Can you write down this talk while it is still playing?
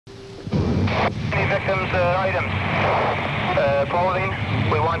Any victims' items? Clothing?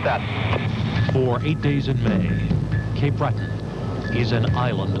 We want that. For 8 days in May, Cape Breton is an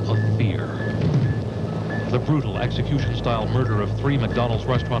island of fear. The brutal execution-style murder of 3 McDonald's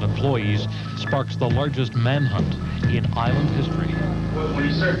restaurant employees sparks the largest manhunt in island history. When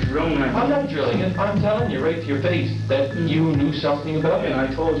you start drilling, I'm not drilling it. I'm telling you right to your face that you knew something about it. and I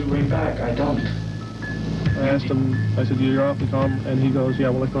told you right back, I don't. I asked him, I said, you're awfully calm, and he goes, yeah,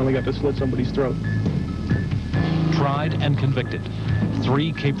 well, I finally got to slit somebody's throat. Tried and convicted,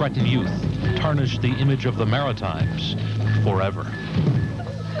 3 Cape Breton youth tarnished the image of the Maritimes forever.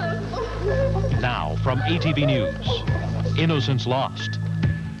 Now, from ATV News, Innocence Lost,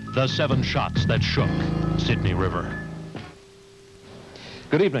 the 7 shots that shook Sydney River.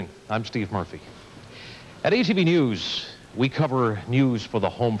 Good evening, I'm Steve Murphy. At ATV News, we cover news for the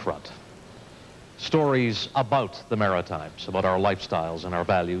home front. Stories about the Maritimes, about our lifestyles and our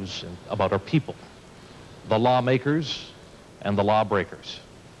values, and about our people, the lawmakers and the lawbreakers.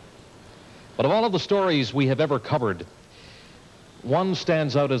 But of all of the stories we have ever covered, one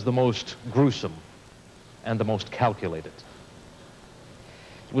stands out as the most gruesome and the most calculated.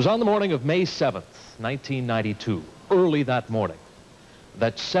 It was on the morning of May 7th, 1992, early that morning,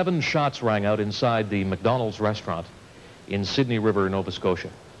 that 7 shots rang out inside the McDonald's restaurant in Sydney River, Nova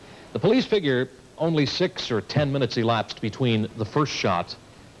Scotia. The police figure only 6 or 10 minutes elapsed between the first shot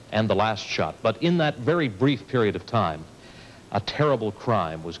and the last shot. But in that very brief period of time, a terrible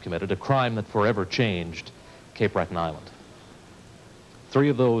crime was committed, a crime that forever changed Cape Breton Island. 3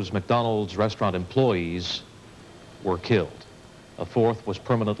 of those McDonald's restaurant employees were killed. A 4th was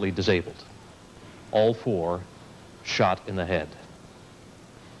permanently disabled. All 4 shot in the head.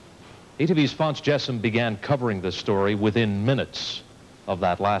 ATV's Fonz Jessom began covering this story within minutes of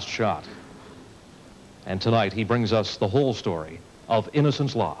that last shot. And tonight he brings us the whole story of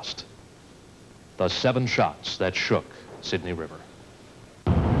Innocence Lost, the 7 shots that shook Sydney River.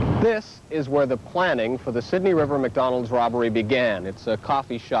 This is where the planning for the Sydney River McDonald's robbery began. It's a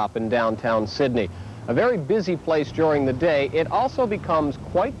coffee shop in downtown Sydney. A very busy place during the day, it also becomes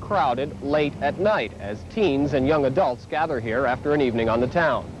quite crowded late at night as teens and young adults gather here after an evening on the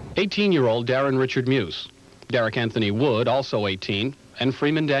town. 18-year-old Darren Richard Muse, Derek Anthony Wood, also 18, and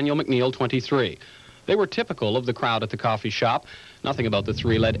Freeman Daniel McNeil, 23. They were typical of the crowd at the coffee shop. Nothing about the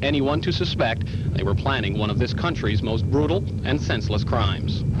 3 led anyone to suspect they were planning one of this country's most brutal and senseless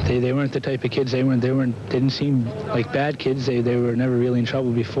crimes. They weren't the type of kids. They didn't seem like bad kids. They were never really in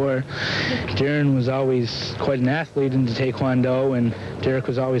trouble before. Darren was always quite an athlete into Taekwondo, and Derek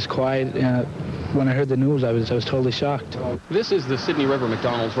was always quiet. When I heard the news, I was totally shocked. This is the Sydney River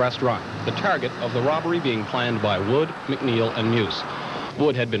McDonald's restaurant, the target of the robbery being planned by Wood, McNeil, and Muse.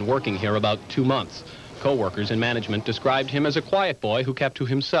 Wood had been working here about 2 months. Co-workers and management described him as a quiet boy who kept to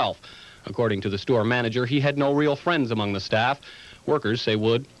himself. According to the store manager, he had no real friends among the staff. Workers say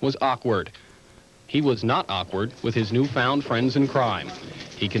Wood was awkward. He was not awkward with his newfound friends in crime.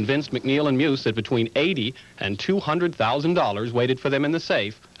 He convinced McNeil and Muse that between $80,000 and $200,000 waited for them in the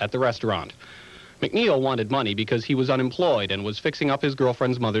safe at the restaurant. McNeil wanted money because he was unemployed and was fixing up his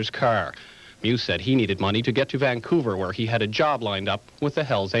girlfriend's mother's car. Muse said he needed money to get to Vancouver, where he had a job lined up with the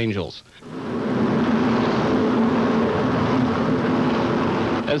Hells Angels.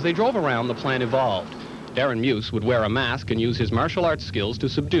 As they drove around, the plan evolved. Darren Muse would wear a mask and use his martial arts skills to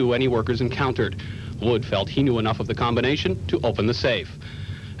subdue any workers encountered. Wood felt he knew enough of the combination to open the safe.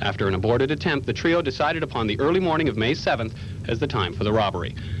 After an aborted attempt, the trio decided upon the early morning of May 7th as the time for the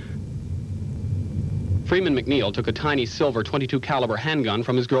robbery. Freeman McNeil took a tiny silver .22 caliber handgun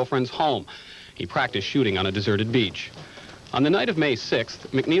from his girlfriend's home. He practiced shooting on a deserted beach. On the night of May 6th,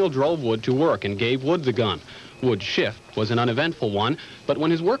 McNeil drove Wood to work and gave Wood the gun. Wood's shift was an uneventful one, but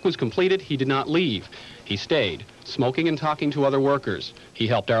when his work was completed, he did not leave. He stayed, smoking and talking to other workers. He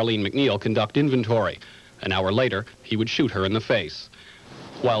helped Arlene McNeil conduct inventory. An hour later, he would shoot her in the face.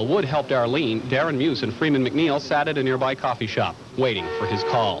 While Wood helped Arlene, Darren Muse and Freeman McNeil sat at a nearby coffee shop, waiting for his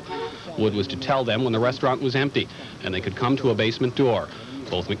call. Wood was to tell them when the restaurant was empty, and they could come to a basement door.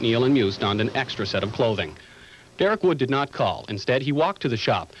 Both McNeil and Muse donned an extra set of clothing. Derek Wood did not call. Instead, he walked to the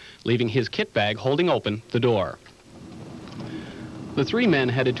shop, leaving his kit bag holding open the door. The 3 men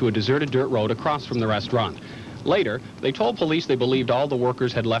headed to a deserted dirt road across from the restaurant. Later, they told police they believed all the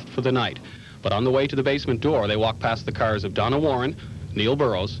workers had left for the night. But on the way to the basement door, they walked past the cars of Donna Warren, Neil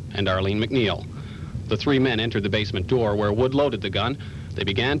Burrows, and Arlene McNeil. The 3 men entered the basement door where Wood loaded the gun. They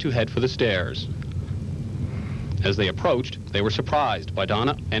began to head for the stairs. As they approached, they were surprised by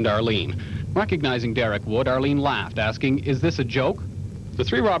Donna and Arlene. Recognizing Derek Wood, Arlene laughed, asking, "Is this a joke?" The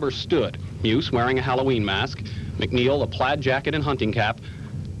 3 robbers stood, Muse wearing a Halloween mask, McNeil a plaid jacket and hunting cap,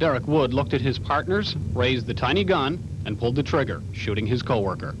 Derek Wood looked at his partners, raised the tiny gun, and pulled the trigger, shooting his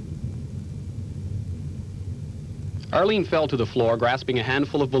co-worker. Arlene fell to the floor, grasping a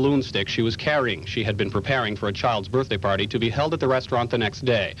handful of balloon sticks she was carrying. She had been preparing for a child's birthday party to be held at the restaurant the next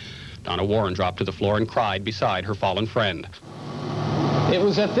day. Donna Warren dropped to the floor and cried beside her fallen friend. It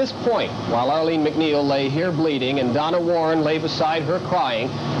was at this point, while Arlene McNeil lay here bleeding and Donna Warren lay beside her crying,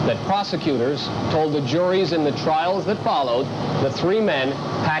 that prosecutors told the juries in the trials that followed the three men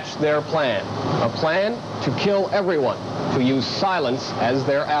hatched their plan. A plan to kill everyone, to use silence as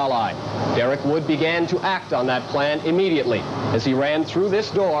their ally. Derek Wood began to act on that plan immediately as he ran through this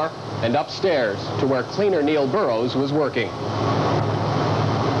door and upstairs to where cleaner Neil Burrows was working.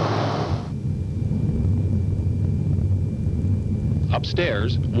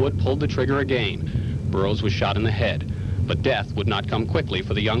 Upstairs, Wood pulled the trigger again. Burrows was shot in the head, but death would not come quickly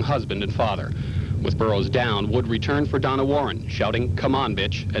for the young husband and father. With Burrows down, Wood returned for Donna Warren, shouting, "Come on,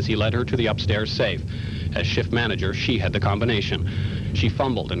 bitch," as he led her to the upstairs safe. As shift manager, she had the combination. She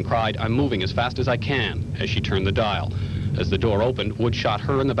fumbled and cried, "I'm moving as fast as I can," as she turned the dial. As the door opened, Wood shot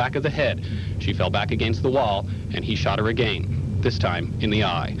her in the back of the head. She fell back against the wall, and he shot her again, this time in the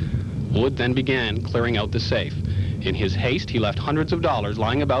eye. Wood then began clearing out the safe. In his haste, he left hundreds of dollars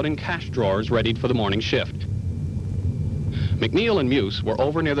lying about in cash drawers readied for the morning shift. McNeil and Muse were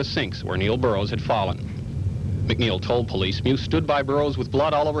over near the sinks where Neil Burrows had fallen. McNeil told police Muse stood by Burrows with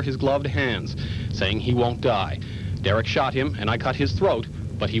blood all over his gloved hands, saying he won't die. Derek shot him, and I cut his throat,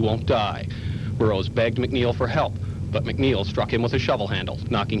 but he won't die. Burrows begged McNeil for help, but McNeil struck him with a shovel handle,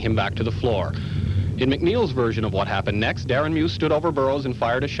 knocking him back to the floor. In McNeil's version of what happened next, Darren Muse stood over Burrows and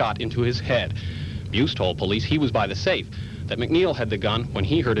fired a shot into his head. Muse told police he was by the safe, that McNeil had the gun when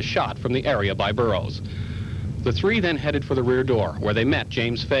he heard a shot from the area by Burrows. The three then headed for the rear door, where they met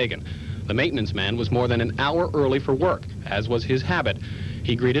James Fagan. The maintenance man was more than an hour early for work, as was his habit.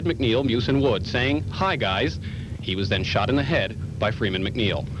 He greeted McNeil, Muse, and Wood, saying, "Hi, guys." He was then shot in the head by Freeman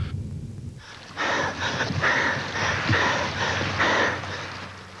McNeil.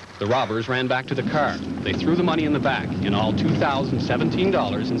 The robbers ran back to the car. They threw the money in the back, in all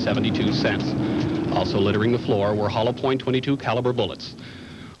 $2,017.72. Also littering the floor were hollow point .22 caliber bullets.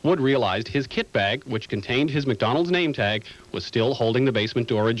 Wood realized his kit bag, which contained his McDonald's name tag, was still holding the basement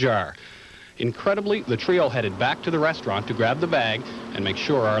door ajar. Incredibly, the trio headed back to the restaurant to grab the bag and make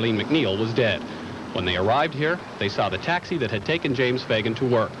sure Arlene McNeil was dead. When they arrived here, they saw the taxi that had taken James Fagan to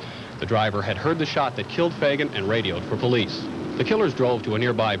work. The driver had heard the shot that killed Fagan and radioed for police. The killers drove to a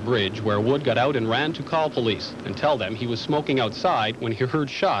nearby bridge where Wood got out and ran to call police and tell them he was smoking outside when he heard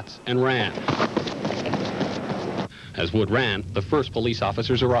shots and ran. As Wood ran, the first police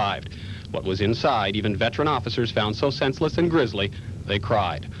officers arrived. What was inside, even veteran officers found so senseless and grisly, they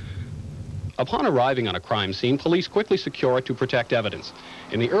cried. Upon arriving on a crime scene, police quickly secure it to protect evidence.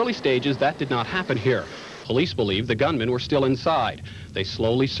 In the early stages, that did not happen here. Police believed the gunmen were still inside. They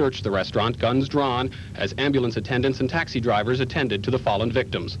slowly searched the restaurant, guns drawn, as ambulance attendants and taxi drivers attended to the fallen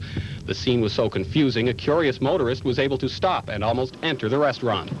victims. The scene was so confusing, a curious motorist was able to stop and almost enter the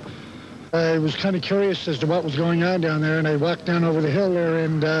restaurant. I was kind of curious as to what was going on down there, and I walked down over the hill there,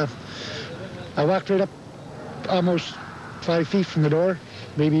 and I walked right up almost 5 feet from the door,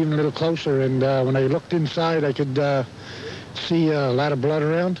 maybe even a little closer, and when I looked inside, I could see a lot of blood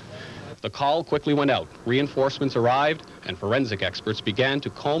around. The call quickly went out. Reinforcements arrived, and forensic experts began to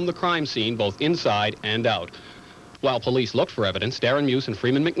comb the crime scene both inside and out. While police looked for evidence, Darren Muse and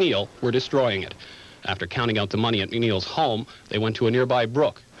Freeman McNeil were destroying it. After counting out the money at McNeil's home, they went to a nearby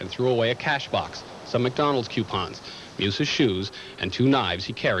brook and threw away a cash box, some McDonald's coupons, Muse's shoes, and 2 knives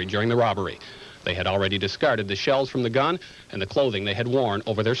he carried during the robbery. They had already discarded the shells from the gun and the clothing they had worn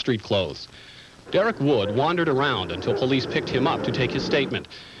over their street clothes. Derek Wood wandered around until police picked him up to take his statement.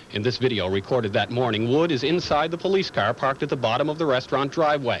 In this video recorded that morning, Wood is inside the police car parked at the bottom of the restaurant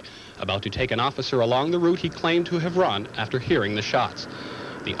driveway, about to take an officer along the route he claimed to have run after hearing the shots.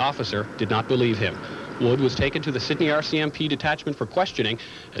 The officer did not believe him. Wood was taken to the Sydney RCMP detachment for questioning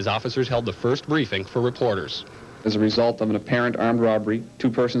as officers held the first briefing for reporters. As a result of an apparent armed robbery,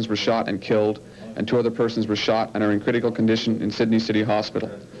 2 persons were shot and killed, and 2 other persons were shot and are in critical condition in Sydney City Hospital.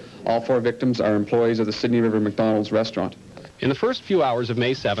 All 4 victims are employees of the Sydney River McDonald's restaurant. In the first few hours of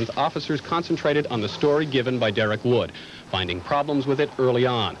May 7th, officers concentrated on the story given by Derek Wood, finding problems with it early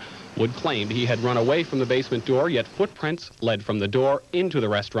on. Wood claimed he had run away from the basement door, yet footprints led from the door into the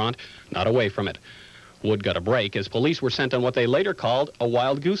restaurant, not away from it. Wood got a break as police were sent on what they later called a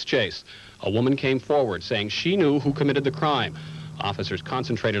wild goose chase. A woman came forward saying she knew who committed the crime. Officers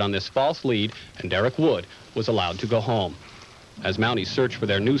concentrated on this false lead, and Derek Wood was allowed to go home. As Mounties searched for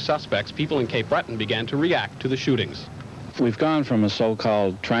their new suspects, people in Cape Breton began to react to the shootings. We've gone from a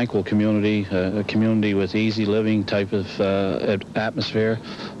so-called tranquil community, a community with easy living type of atmosphere,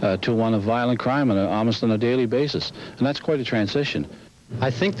 to one of violent crime almost on a daily basis. And that's quite a transition. I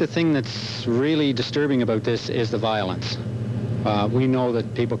think the thing that's really disturbing about this is the violence. We know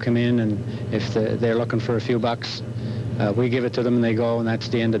that people come in, and if they're looking for a few bucks, we give it to them and they go, and that's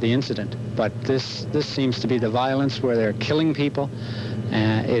the end of the incident. But this seems to be the violence where they're killing people.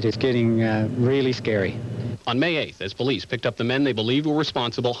 It is getting really scary. On May 8th, as police picked up the men they believed were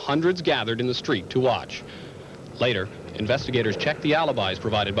responsible, hundreds gathered in the street to watch. Later, investigators checked the alibis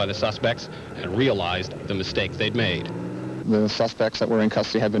provided by the suspects and realized the mistake they'd made. The suspects that were in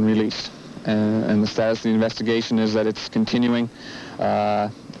custody have been released, and the status of the investigation is that it's continuing,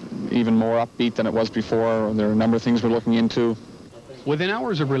 even more upbeat than it was before. There are a number of things we're looking into. Within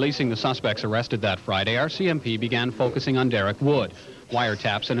hours of releasing the suspects arrested that Friday, RCMP began focusing on Derek Wood.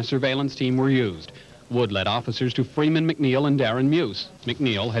 Wiretaps and a surveillance team were used. Wood led officers to Freeman McNeil and Darren Muse.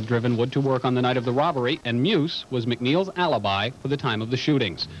 McNeil had driven Wood to work on the night of the robbery, and Muse was McNeil's alibi for the time of the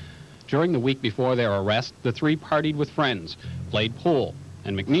shootings. During the week before their arrest, the three partied with friends, played pool,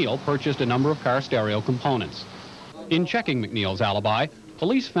 and McNeil purchased a number of car stereo components. In checking McNeil's alibi,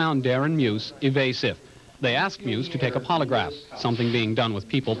 police found Darren Muse evasive. They asked Muse to take a polygraph, something being done with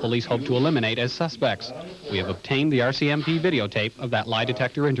people police hope to eliminate as suspects. We have obtained the RCMP videotape of that lie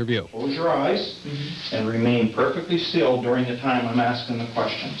detector interview. Close your eyes and remain perfectly still during the time I'm asking the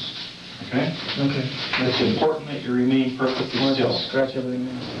questions. Okay? Okay. It's important that you remain perfectly still. Scratch everything.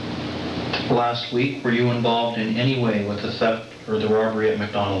 Last week, were you involved in any way with the theft or the robbery at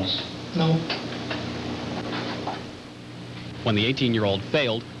McDonald's? No. When the 18-year-old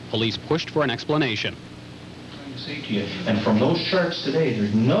failed, police pushed for an explanation. Say to you, and from those charts today,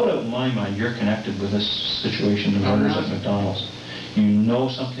 there's no doubt in my mind you're connected with this situation, the murders at McDonald's. You know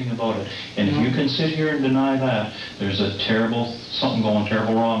something about it, and if you can sit here and deny that, there's something going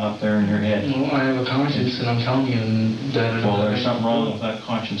terrible wrong up there in your head. No, I have a conscience, and I'm telling you that. Well, there's something wrong with that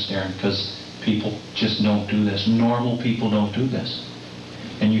conscience, Darren, because people just don't do this. Normal people don't do this.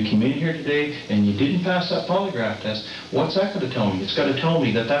 And you came in here today and you didn't pass that polygraph test. What's that going to tell me? It's got to tell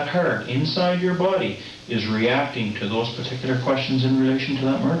me that that heart inside your body is reacting to those particular questions in relation to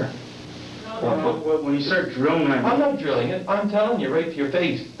that murder. When you start drilling, I'm not drilling it. I'm telling you right to your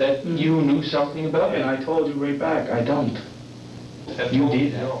face that you knew something about it. And I told you right back, I don't. You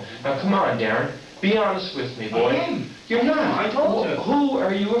did. Now come on, Darren. Be honest with me, boy. I am. You're not. I told you. Who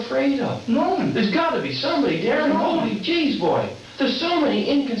are you afraid of? No one. There's got to be somebody, Darren. Holy jeez, boy. There's so many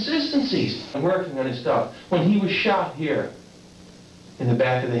inconsistencies. I'm working on his stuff. When he was shot here in the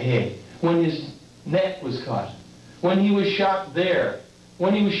back of the head, when his neck was cut, when he was shot there,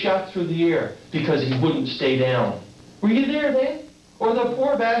 when he was shot through the ear because he wouldn't stay down. Were you there then? Or the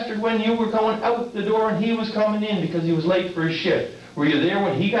poor bastard when you were going out the door and he was coming in because he was late for his shift. Were you there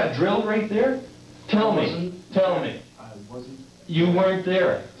when he got drilled right there? Tell me. Tell me. I wasn't. You weren't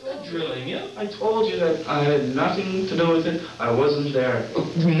there. Drilling you. I told you that I had nothing to do with it. I wasn't there.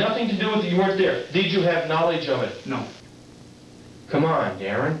 Nothing to do with it. You weren't there. Did you have knowledge of it? No. Come on,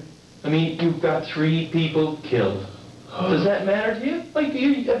 Darren. I mean, you've got 3 people killed. Does that matter to you? Like,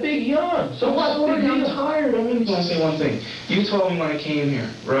 you're a big yawn. So what's the big I'm deal? tired. I'm going to say one thing. You told me when I came here,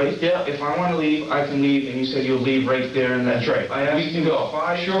 right? Yeah. If I want to leave, I can leave, and you said you'll leave right there and then. That's right. I asked We can you go.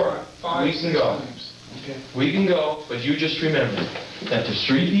 5, Sure. 5, We can 6 go. times. Okay. We can go, but you just remember that there's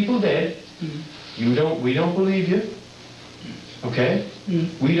 3 people dead. We don't believe you. Okay?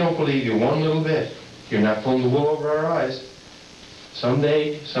 We don't believe you one little bit. You're not pulling the wool over our eyes.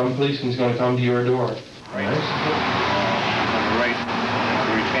 Someday, some policeman's going to come to your door. Right. On the right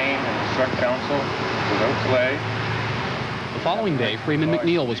to retain and instruct counsel without delay. The following day, Freeman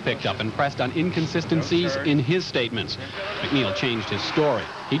McNeil was picked up and pressed on inconsistencies in his statements. McNeil changed his story.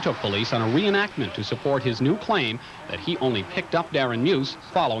 He took police on a reenactment to support his new claim that he only picked up Darren Muse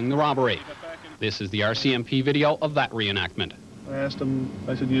following the robbery. This is the RCMP video of that reenactment. I asked him,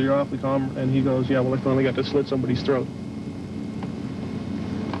 I said, you're awfully calm, and he goes, yeah, well, I finally got to slit somebody's throat.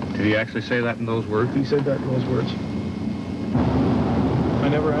 Did he actually say that in those words? He said that in those words. I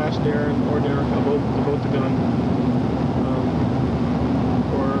never asked Darren or Derek about the gun,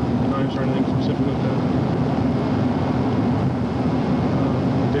 or the knives or anything specific like that.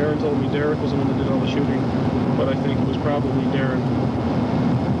 Darren told me Derek was the one that did all the shooting, but I think it was probably Darren,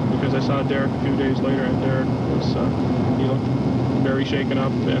 because I saw Derek a few days later, and Derek was, he looked very shaken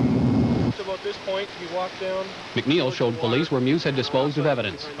up, and about this point, he walked down. McNeil showed police where Muse had disposed of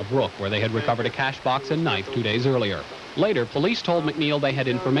evidence, a brook where they had recovered a cash box and knife 2 days earlier. Later, police told McNeil they had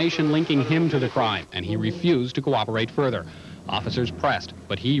information linking him to the crime, and he refused to cooperate further. Officers pressed,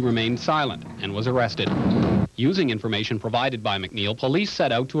 but he remained silent and was arrested. Using information provided by McNeil, police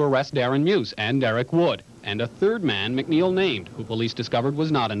set out to arrest Darren Muse and Derek Wood, and a third man McNeil named, who police discovered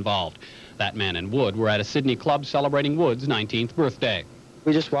was not involved. That man and Wood were at a Sydney club celebrating Wood's 19th birthday.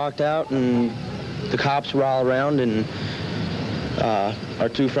 We just walked out and the cops were all around, and our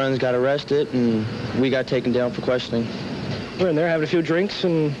two friends got arrested and we got taken down for questioning. We were in there having a few drinks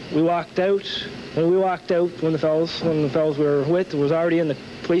and we walked out. And we walked out when the fellows we were with was already in the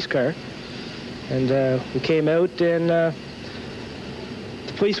police car. And we came out and the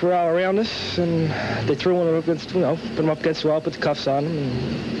police were all around us, and they threw one up against, put him up against the wall, put the cuffs on him,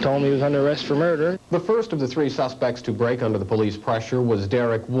 and told him he was under arrest for murder. The first of the three suspects to break under the police pressure was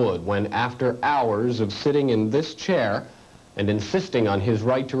Derek Wood, when after hours of sitting in this chair and insisting on his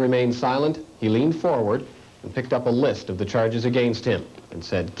right to remain silent, he leaned forward and picked up a list of the charges against him and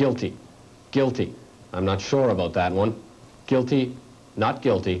said, guilty, guilty, I'm not sure about that one, guilty, not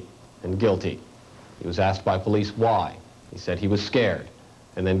guilty, and guilty. He was asked by police why. He said he was scared,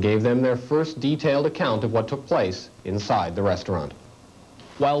 and then gave them their first detailed account of what took place inside the restaurant.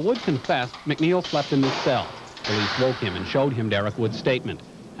 While Wood confessed, McNeil slept in the cell. Police woke him and showed him Derek Wood's statement.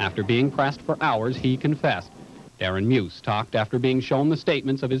 After being pressed for hours, he confessed. Darren Muse talked after being shown the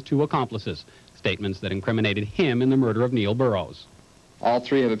statements of his two accomplices, statements that incriminated him in the murder of Neil Burrows. All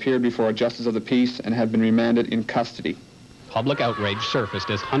three have appeared before a justice of the peace and have been remanded in custody. Public outrage surfaced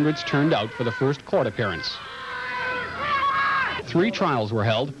as hundreds turned out for the first court appearance. 3 trials were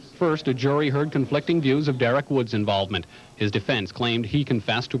held. First, a jury heard conflicting views of Derek Wood's involvement. His defense claimed he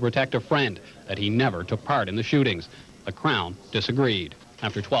confessed to protect a friend, that he never took part in the shootings. The Crown disagreed.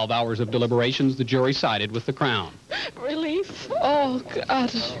 After 12 hours of deliberations, the jury sided with the Crown. Relief. Oh, God,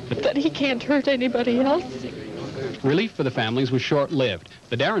 that he can't hurt anybody else. Relief for the families was short-lived.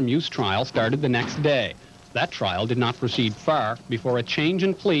 The Darren Muse trial started the next day. That trial did not proceed far before a change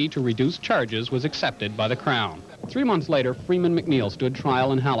in plea to reduce charges was accepted by the Crown. 3 months later, Freeman McNeil stood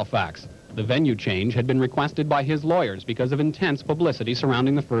trial in Halifax. The venue change had been requested by his lawyers because of intense publicity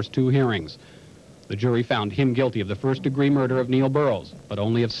surrounding the first 2 hearings. The jury found him guilty of the first-degree murder of Neil Burrows, but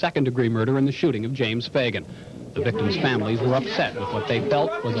only of second-degree murder in the shooting of James Fagan. The victims' families were upset with what they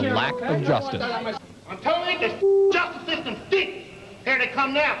felt was a lack of justice. I'm telling you, this justice system stinks. Here they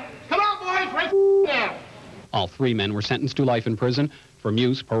come now. Come on, boys, right now. All 3 men were sentenced to life in prison. For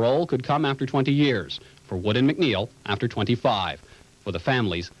Muse, parole could come after 20 years. For Wood and McNeil, after 25. For the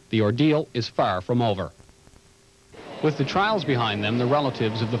families, the ordeal is far from over. With the trials behind them, the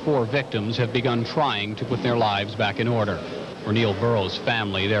relatives of the 4 victims have begun trying to put their lives back in order. For Neil Burrows'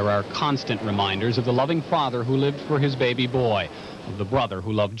 family, there are constant reminders of the loving father who lived for his baby boy, of the brother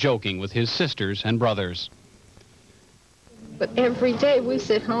who loved joking with his sisters and brothers. But every day we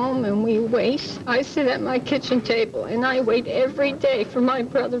sit home and we wait. I sit at my kitchen table and I wait every day for my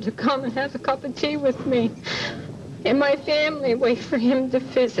brother to come and have a cup of tea with me. And my family wait for him to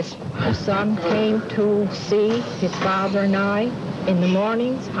visit. The son came to see his father and I in the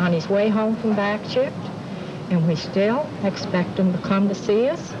mornings on his way home from back shift. And we still expect him to come to see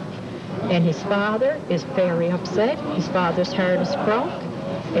us. And his father is very upset. His father's heart is broke.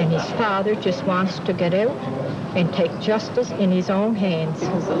 And his father just wants to get out and take justice in his own hands.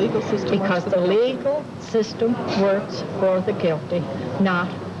 Because the legal system works for the guilty, not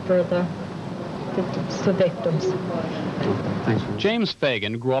for the victims. James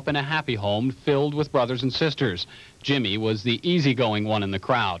Fagan grew up in a happy home filled with brothers and sisters. Jimmy was the easygoing one in the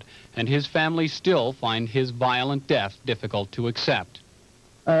crowd, and his family still find his violent death difficult to accept.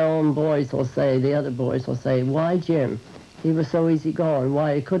 Our own boys will say, the other boys will say, why Jim? He was so easygoing.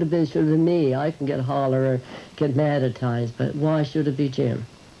 Why? It could have been, should have been me. I can get holler or get mad at times, but why should it be Jim?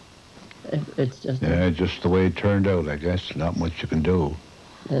 It's just... Yeah, just the way it turned out, I guess. Not much you can do.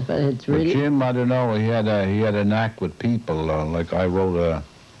 But it's really... But Jim, I don't know, he had a knack with people. Like I wrote a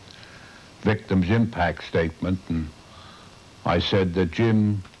victim's impact statement, and I said that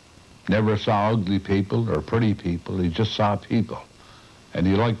Jim never saw ugly people or pretty people. He just saw people, and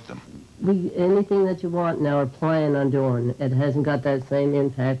he liked them. Anything that you want now are planning on doing. It hasn't got that same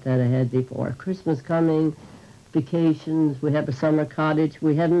impact that it had before. Christmas coming, vacations, we have a summer cottage.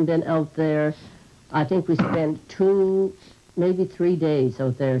 We haven't been out there. I think we spent 2, maybe 3 days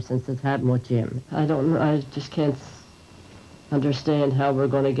out there since it's happened with Jim. I don't know, I just can't understand how we're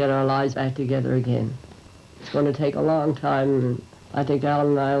going to get our lives back together again. It's going to take a long time, and I think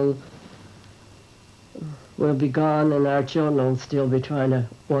Alan and we'll be gone, and our children will still be trying to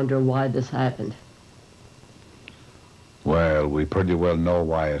wonder why this happened. Well, we pretty well know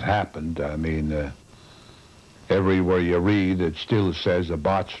why it happened. I mean, everywhere you read, it still says a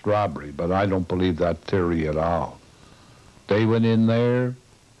botched robbery, but I don't believe that theory at all. They went in there,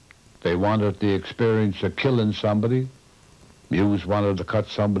 They wanted the experience of killing somebody. Muse wanted to cut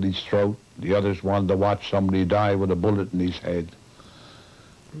somebody's throat. The others wanted to watch somebody die with a bullet in his head.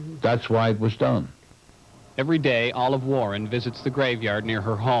 That's why it was done. Every day, Olive Warren visits the graveyard near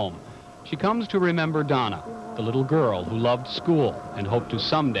her home. She comes to remember Donna, the little girl who loved school and hoped to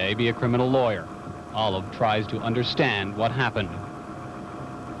someday be a criminal lawyer. Olive tries to understand what happened.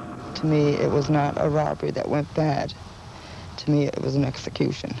 To me, it was not a robbery that went bad. To me, it was an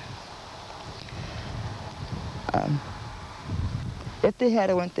execution. If they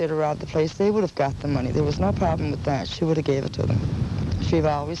had went there to rob the place, they would have got the money. There was no problem with that. She would have gave it to them. She've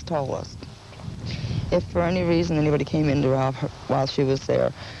always told us. If for any reason anybody came in to rob her while she was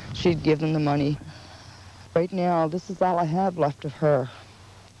there, she'd give them the money. Right now, this is all I have left of her.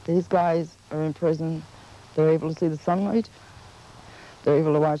 These guys are in prison. They're able to see the sunlight. They're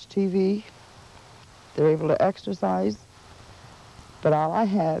able to watch TV. They're able to exercise. But all I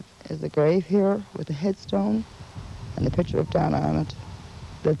have is a grave here with a headstone and the picture of Donna on it.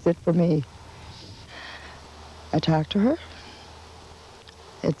 That's it for me. I talk to her.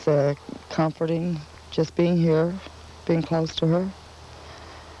 It's comforting just being here, being close to her.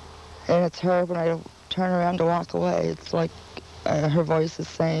 And it's her when I turn around to walk away. It's like her voice is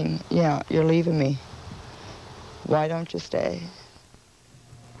saying, yeah, you're leaving me. Why don't you stay?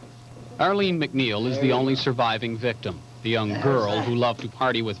 Arlene McNeil is the only surviving victim. The young girl who loved to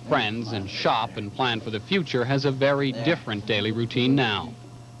party with friends and shop and plan for the future has a very different daily routine now.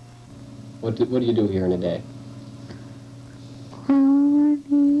 What do you do here in a day? Crawl on my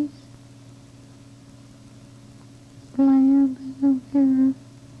knees. Play on the computer.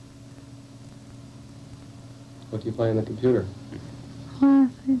 What do you play on the computer?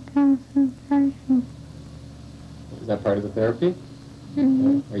 Classic concentration. Is that part of the therapy?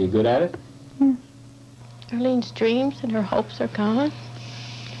 Mm-hmm. Are you good at it? Yes. Arlene's dreams and her hopes are gone,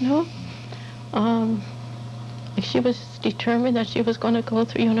 you know. She was determined that she was going to go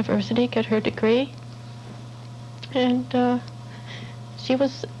through university, get her degree. And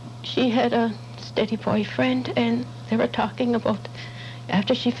she had a steady boyfriend, and they were talking about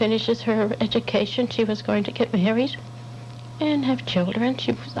after she finishes her education, she was going to get married and have children.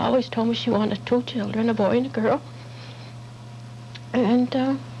 She was always told me she wanted 2 children, a boy and a girl. And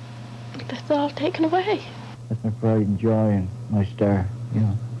that's all taken away. That's my pride and joy and my star, you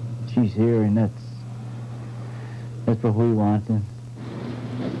know. She's here, and that's what we want. And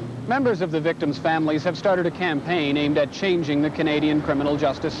Members of the victims' families have started a campaign aimed at changing the Canadian criminal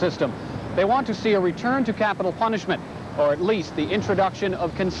justice system. They want to see a return to capital punishment, or at least the introduction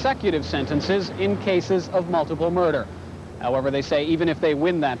of consecutive sentences in cases of multiple murder. However, they say even if they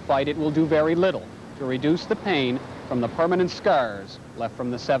win that fight, it will do very little to reduce the pain from the permanent scars left from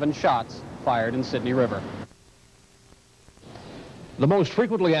the 7 shots fired in Sydney River. The most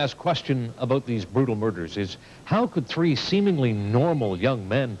frequently asked question about these brutal murders is, how could 3 seemingly normal young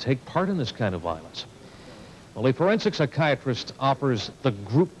men take part in this kind of violence? Well, a forensic psychiatrist offers the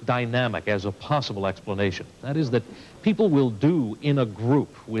group dynamic as a possible explanation. That is, that people will do in a group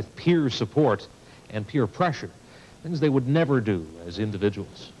with peer support and peer pressure things they would never do as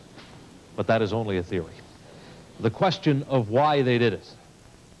individuals. But that is only a theory. The question of why they did it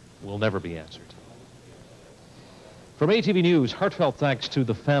will never be answered. From ATV News, heartfelt thanks to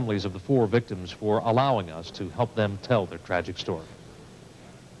the families of the 4 victims for allowing us to help them tell their tragic story.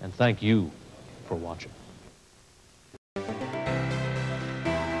 And thank you for watching.